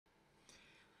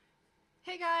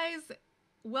Hey guys,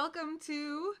 welcome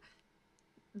to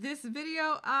this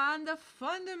video on the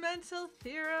Fundamental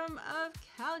Theorem of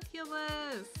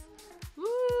Calculus. Woo!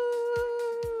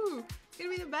 It's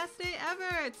gonna be the best day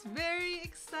ever. It's very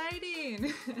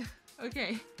exciting.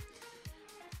 Okay.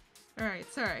 All right,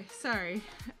 sorry.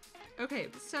 Okay,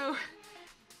 so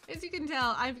as you can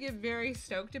tell, I get very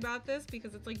stoked about this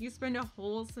because it's like you spend a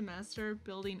whole semester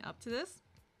building up to this.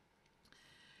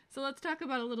 So let's talk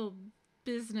about a little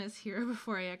business here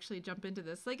before I actually jump into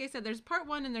this. Like I said, there's part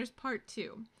one and there's part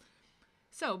two.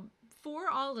 So for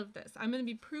all of this, I'm going to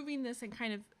be proving this and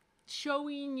kind of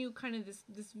showing you kind of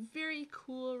this very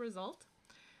cool result.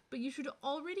 But you should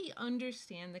already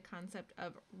understand the concept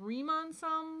of Riemann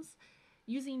sums,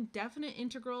 using definite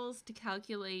integrals to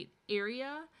calculate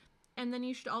area, and then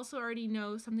you should also already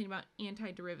know something about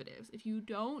antiderivatives. If you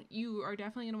don't, you are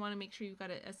definitely going to want to make sure you've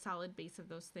got a solid base of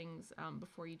those things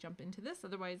before you jump into this.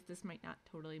 Otherwise, this might not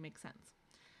totally make sense.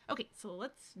 Okay, so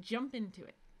let's jump into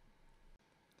it.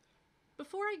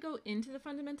 Before I go into the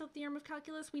fundamental theorem of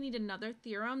calculus, we need another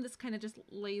theorem. This kind of just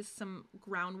lays some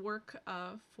groundwork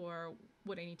for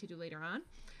what I need to do later on.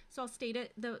 So I'll state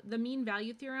it, the mean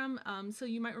value theorem. So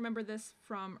you might remember this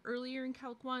from earlier in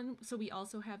Calc 1. So we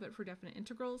also have it for definite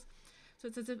integrals. So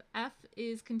it says if f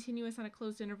is continuous on a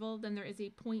closed interval, then there is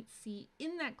a point C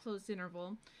in that closed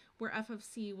interval where f of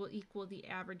c will equal the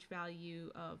average value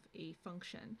of a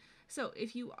function. So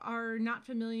if you are not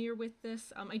familiar with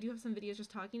this, I do have some videos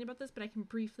just talking about this, but I can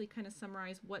briefly kind of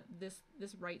summarize what this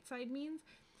right side means.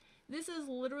 This is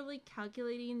literally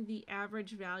calculating the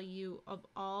average value of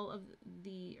all of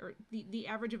the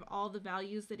average of all the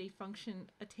values that a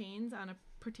function attains on a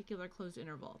particular closed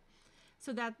interval.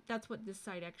 So that's what this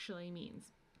side actually means.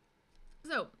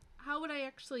 So how would I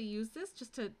actually use this,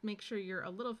 just to make sure you're a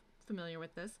little familiar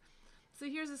with this? So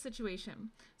here's a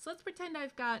situation. So let's pretend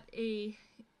I've got a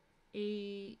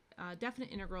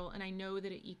definite integral and I know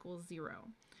that it equals 0.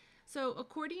 So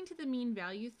according to the mean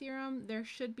value theorem, there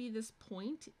should be this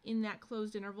point in that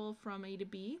closed interval from a to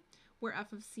b where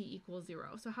f of c equals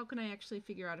 0. So how can I actually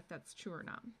figure out if that's true or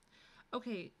not?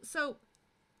 Okay, so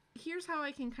here's how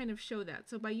I can kind of show that.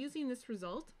 So by using this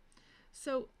result,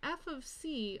 so f of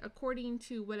c, according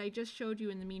to what I just showed you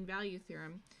in the mean value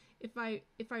theorem, if I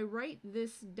write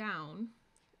this down,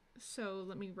 so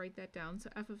let me write that down. So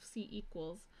f of c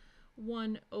equals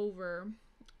 1 over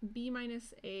b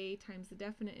minus a times the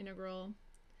definite integral,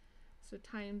 so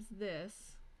times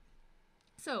this.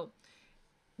 So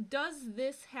does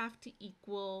this have to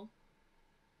equal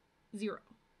 0?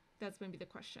 That's going to be the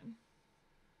question.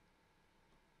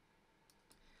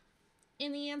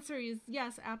 And the answer is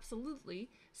yes, absolutely.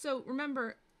 So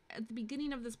remember, at the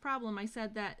beginning of this problem, I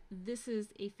said that this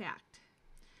is a fact.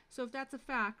 So if that's a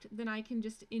fact, then I can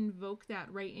just invoke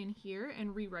that right in here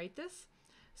and rewrite this.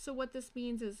 So what this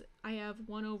means is I have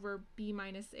 1 over b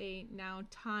minus a now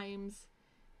times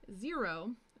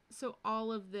 0. So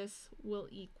all of this will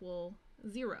equal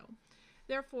 0.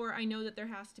 Therefore, I know that there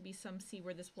has to be some c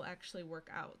where this will actually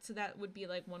work out. So that would be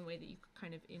like one way that you could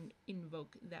kind of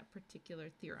invoke that particular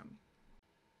theorem.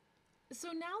 So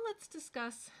now let's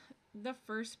discuss the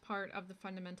first part of the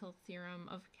fundamental theorem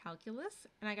of calculus,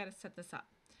 and I got to set this up.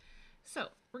 So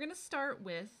we're going to start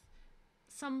with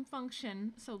some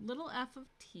function, so little f of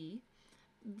t.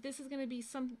 This is going to be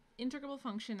some integrable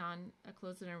function on a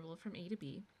closed interval from a to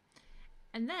b.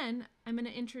 And then I'm going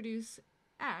to introduce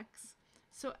x.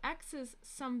 So x is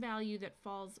some value that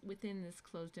falls within this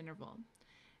closed interval.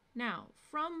 Now,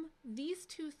 from these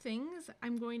two things,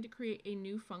 I'm going to create a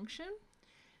new function.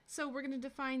 So we're going to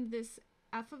define this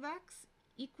f of x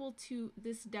equal to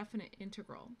this definite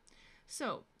integral.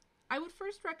 So I would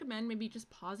first recommend maybe just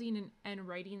pausing and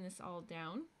writing this all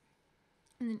down,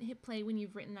 and then hit play when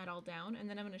you've written that all down, and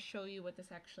then I'm going to show you what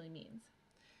this actually means.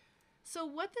 So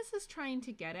what this is trying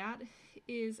to get at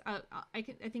is, I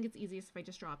think it's easiest if I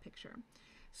just draw a picture.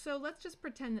 So let's just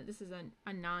pretend that this is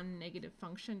a non-negative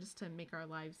function just to make our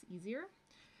lives easier.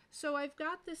 So I've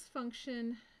got this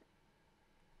function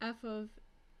f of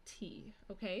t,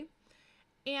 okay?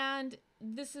 And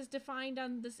this is defined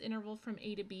on this interval from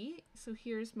a to b. So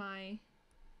here's my,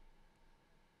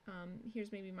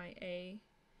 here's maybe my a,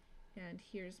 and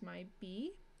here's my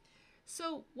b.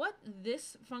 So what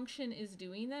this function is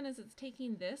doing then is it's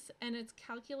taking this and it's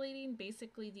calculating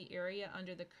basically the area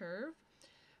under the curve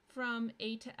from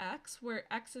a to x, where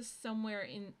x is somewhere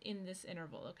in this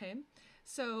interval, okay?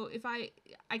 So if I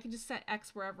can just set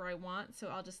x wherever I want, so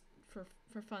I'll just, for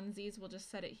funsies, we'll just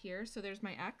set it here. So there's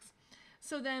my x.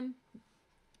 So then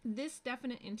this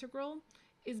definite integral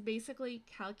is basically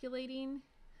calculating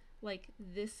like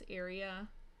this area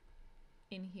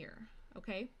in here,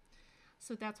 okay?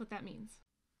 So that's what that means.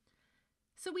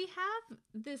 So we have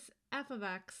this f of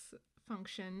x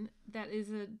function that is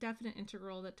a definite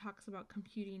integral that talks about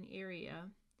computing area.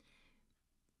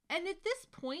 And at this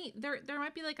point, there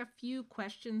might be like a few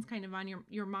questions kind of on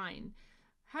your mind.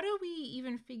 How do we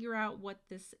even figure out what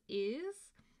this is?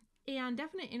 And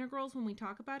definite integrals, when we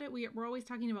talk about it, we're always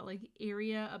talking about like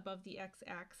area above the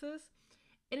x-axis.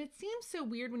 And it seems so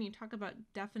weird when you talk about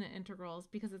definite integrals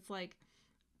because it's like,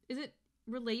 is it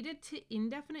related to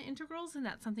indefinite integrals? And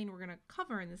that's something we're going to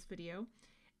cover in this video.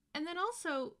 And then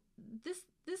also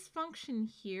this function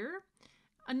here,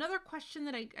 another question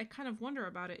that I kind of wonder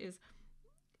about it is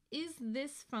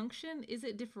this function, is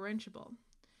it differentiable?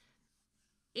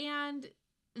 And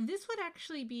this would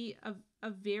actually be a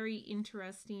very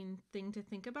interesting thing to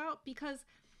think about because,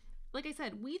 like I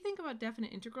said, we think about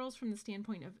definite integrals from the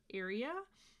standpoint of area.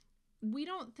 We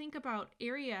don't think about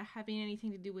area having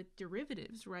anything to do with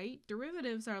derivatives, right?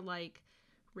 Derivatives are like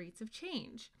rates of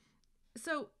change.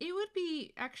 So it would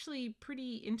be actually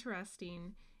pretty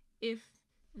interesting if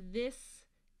this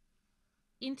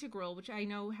integral, which I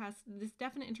know has, this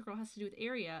definite integral has to do with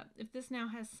area, if this now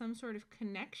has some sort of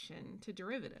connection to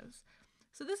derivatives.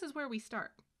 So this is where we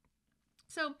start.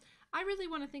 So I really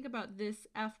want to think about this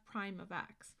f prime of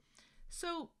x.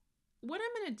 So what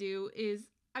I'm going to do is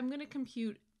I'm going to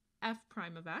compute f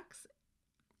prime of x,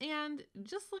 and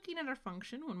just looking at our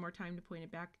function one more time to point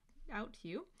it back out to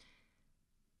you,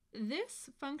 this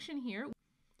function here,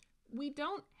 we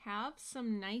don't have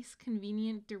some nice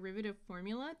convenient derivative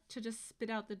formula to just spit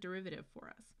out the derivative for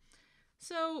us.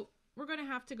 So we're going to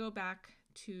have to go back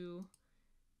to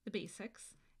the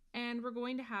basics, and we're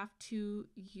going to have to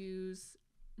use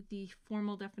the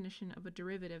formal definition of a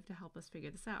derivative to help us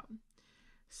figure this out.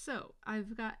 So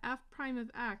I've got f prime of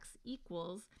x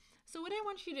equals, so what I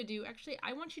want you to do, actually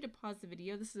I want you to pause the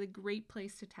video. This is a great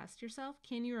place to test yourself.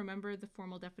 Can you remember the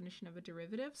formal definition of a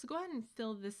derivative? So go ahead and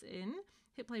fill this in.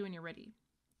 Hit play when you're ready.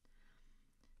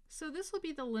 So this will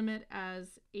be the limit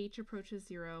as h approaches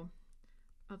 0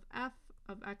 of f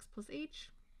of x plus h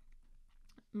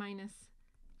minus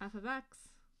f of x,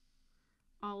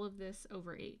 all of this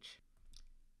over h.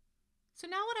 So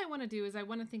now what I want to do is I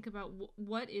want to think about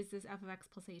what is this f of x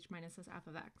plus h minus this f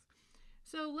of x.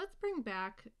 So let's bring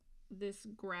back this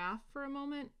graph for a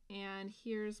moment, and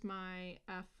here's my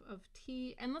f of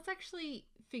t, and let's actually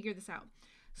figure this out.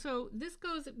 So this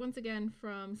goes once again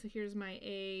from, so here's my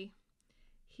a,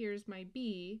 here's my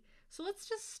b. So let's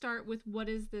just start with what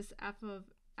is this f of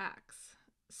x.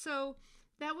 So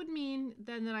that would mean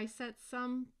then that I set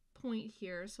some point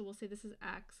here, so we'll say this is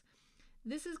x.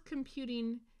 This is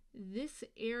computing this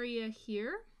area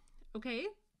here, okay?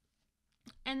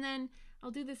 And then I'll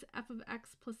do this f of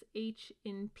x plus h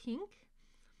in pink.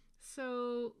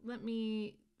 So let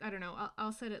me, I don't know,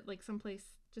 I'll set it like someplace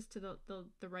just to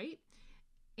the right.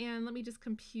 And let me just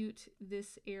compute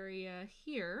this area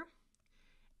here.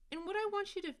 And what I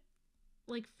want you to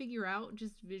like figure out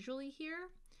just visually here,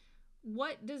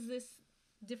 what does this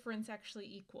difference actually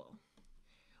equal?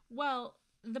 Well,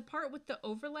 the part with the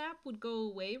overlap would go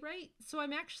away, right? So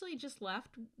I'm actually just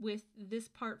left with this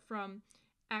part from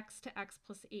x to x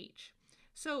plus h.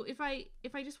 So if I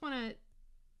just want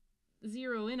to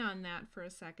zero in on that for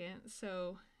a second,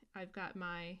 so I've got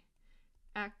my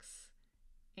x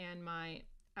and my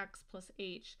x plus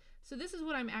h. So this is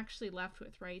what I'm actually left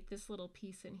with, right? This little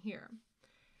piece in here.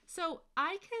 So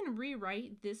I can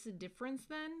rewrite this difference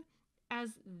then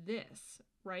as this,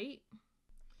 right?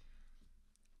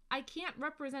 I can't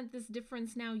represent this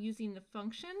difference now using the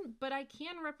function, but I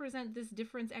can represent this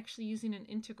difference actually using an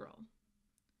integral.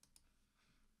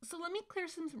 So let me clear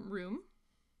some room.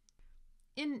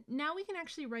 And now we can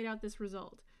actually write out this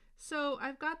result. So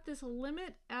I've got this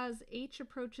limit as h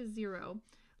approaches 0.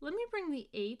 Let me bring the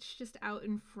h just out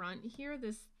in front here,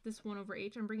 this 1 over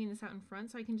h. I'm bringing this out in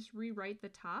front so I can just rewrite the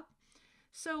top.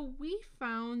 So we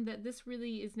found that this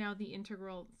really is now the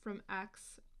integral from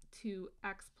x to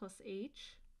x plus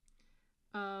h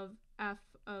of f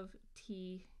of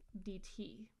t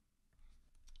dt.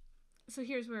 So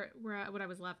here's what I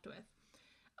was left with.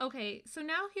 Okay, so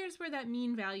now here's where that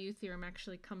mean value theorem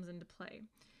actually comes into play.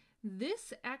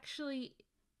 This actually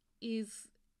is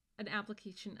an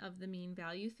application of the mean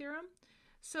value theorem.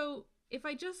 So if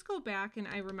I just go back and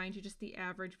I remind you just the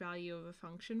average value of a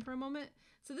function for a moment.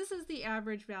 So this is the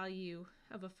average value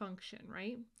of a function,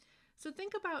 right? So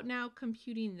think about now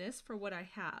computing this for what I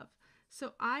have.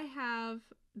 So I have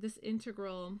this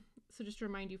integral, so just to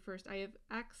remind you first, I have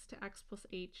x to x plus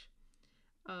h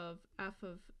of f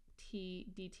of t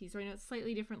dt. So I know it's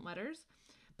slightly different letters,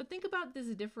 but think about this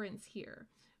difference here.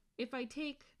 If I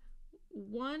take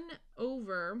 1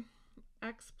 over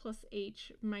x plus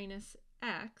h minus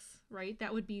x, right?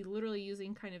 That would be literally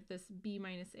using kind of this b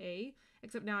minus a,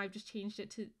 except now I've just changed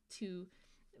it to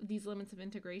these limits of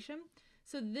integration.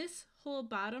 So this whole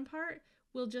bottom part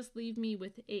will just leave me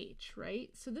with h, right?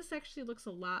 So this actually looks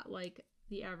a lot like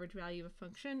the average value of a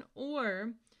function,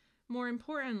 or more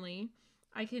importantly,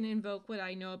 I can invoke what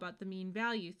I know about the mean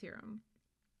value theorem.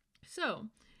 So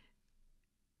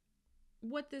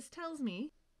what this tells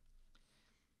me,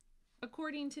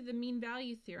 according to the mean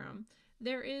value theorem,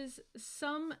 there is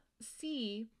some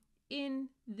c in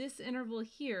this interval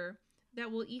here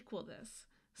that will equal this.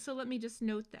 So let me just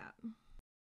note that.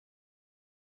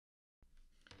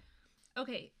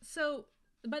 Okay, so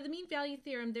by the mean value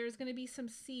theorem, there's going to be some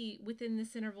c within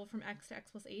this interval from x to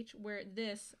x plus h, where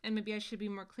this, and maybe I should be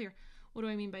more clear, what do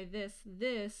I mean by this?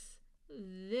 This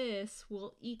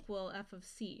will equal f of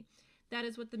c. That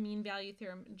is what the mean value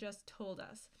theorem just told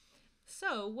us.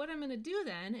 So what I'm going to do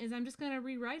then is I'm just going to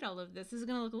rewrite all of this. This is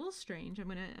going to look a little strange. I'm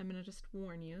going to just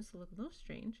warn you, so look a little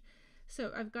strange.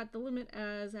 So I've got the limit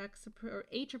as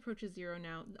h approaches 0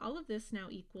 now. All of this now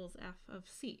equals f of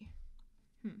c.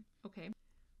 Okay.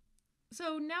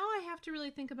 So now I have to really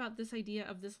think about this idea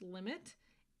of this limit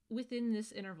within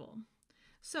this interval.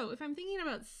 So if I'm thinking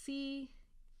about c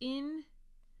in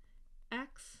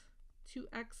x to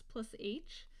x plus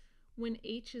h, when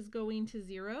h is going to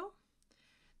 0,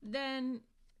 then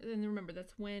remember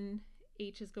that's when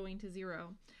h is going to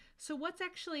 0. So what's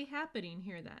actually happening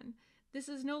here then? This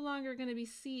is no longer going to be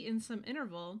c in some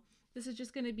interval. This is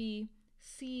just going to be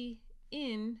c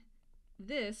in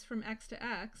this from x to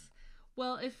x.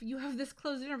 Well, if you have this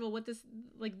closed interval with this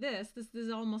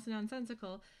is almost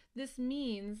nonsensical. This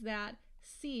means that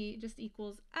c just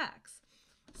equals x.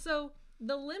 So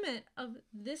the limit of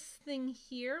this thing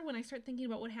here, when I start thinking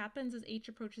about what happens as h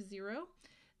approaches 0,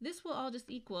 this will all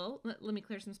just equal, let me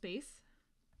clear some space.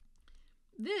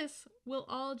 This will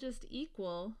all just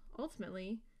equal,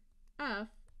 ultimately, f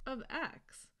of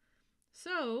x.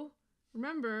 So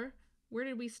remember, where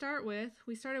did we start with?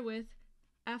 We started with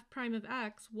f prime of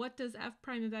x. What does f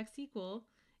prime of x equal?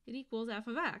 It equals f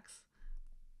of x.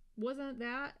 Wasn't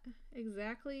that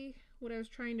exactly what I was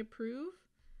trying to prove?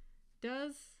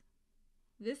 Does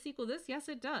this equal this? Yes,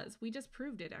 it does. We just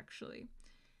proved it, actually.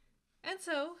 And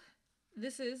so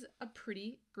this is a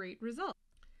pretty great result.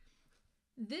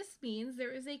 This means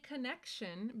there is a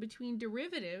connection between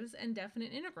derivatives and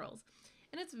definite integrals.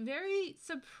 And it's very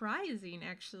surprising,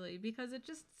 actually, because it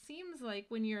just seems like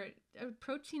when you're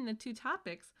approaching the two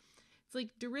topics, it's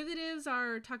like derivatives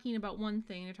are talking about one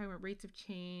thing. They're talking about rates of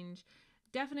change.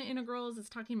 Definite integrals is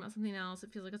talking about something else.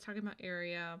 It feels like it's talking about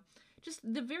area. Just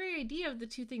the very idea of the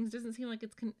two things doesn't seem like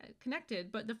it's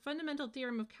connected, but the fundamental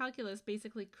theorem of calculus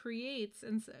basically creates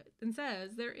and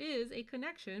says there is a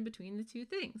connection between the two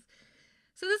things.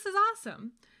 So this is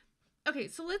awesome. Okay,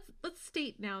 so let's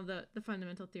state now the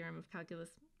fundamental theorem of calculus.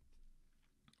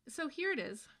 So here it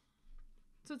is.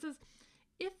 So it says,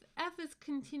 if f is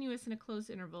continuous in a closed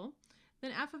interval,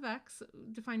 then f of x,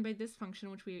 defined by this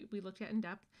function, which we looked at in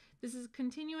depth, this is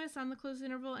continuous on the closed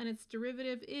interval, and its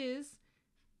derivative is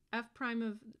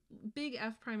big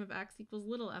F prime of x equals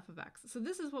little f of x. So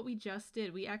this is what we just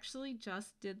did. We actually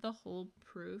just did the whole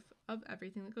proof of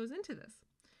everything that goes into this.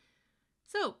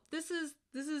 So this is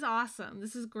awesome.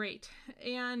 This is great.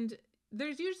 And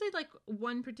there's usually like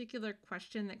one particular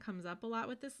question that comes up a lot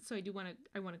with this, so I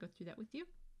want to go through that with you.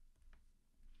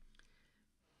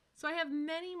 So I have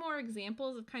many more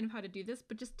examples of kind of how to do this,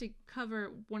 but just to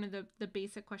cover one of the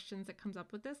basic questions that comes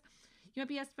up with this, you might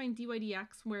be asked to find dy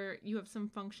dx where you have some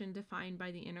function defined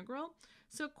by the integral.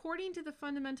 So according to the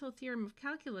fundamental theorem of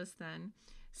calculus then,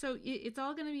 so it's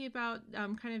all going to be about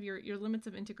kind of your limits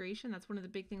of integration. That's one of the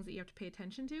big things that you have to pay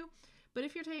attention to. But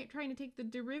if you're trying to take the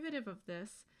derivative of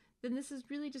this, then this is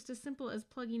really just as simple as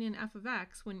plugging in f of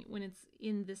x when it's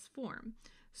in this form.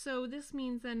 So this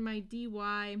means then my dy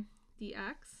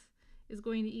dx is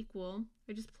going to equal,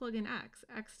 I just plug in x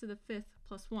to the 5th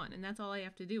plus 1, and that's all I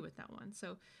have to do with that one.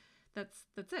 So that's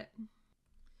it.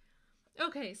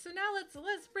 Okay, so now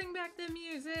let's bring back the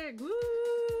music.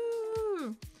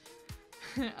 Woo!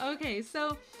 Okay,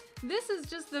 so this is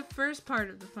just the first part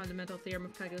of the fundamental theorem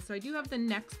of calculus. So I do have the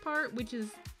next part, which is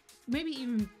maybe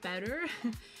even better.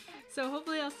 So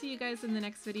hopefully I'll see you guys in the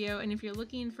next video. And if you're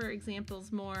looking for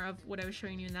examples more of what I was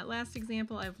showing you in that last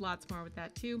example, I have lots more with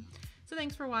that too. So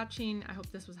thanks for watching. I hope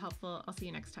this was helpful. I'll see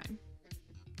you next time.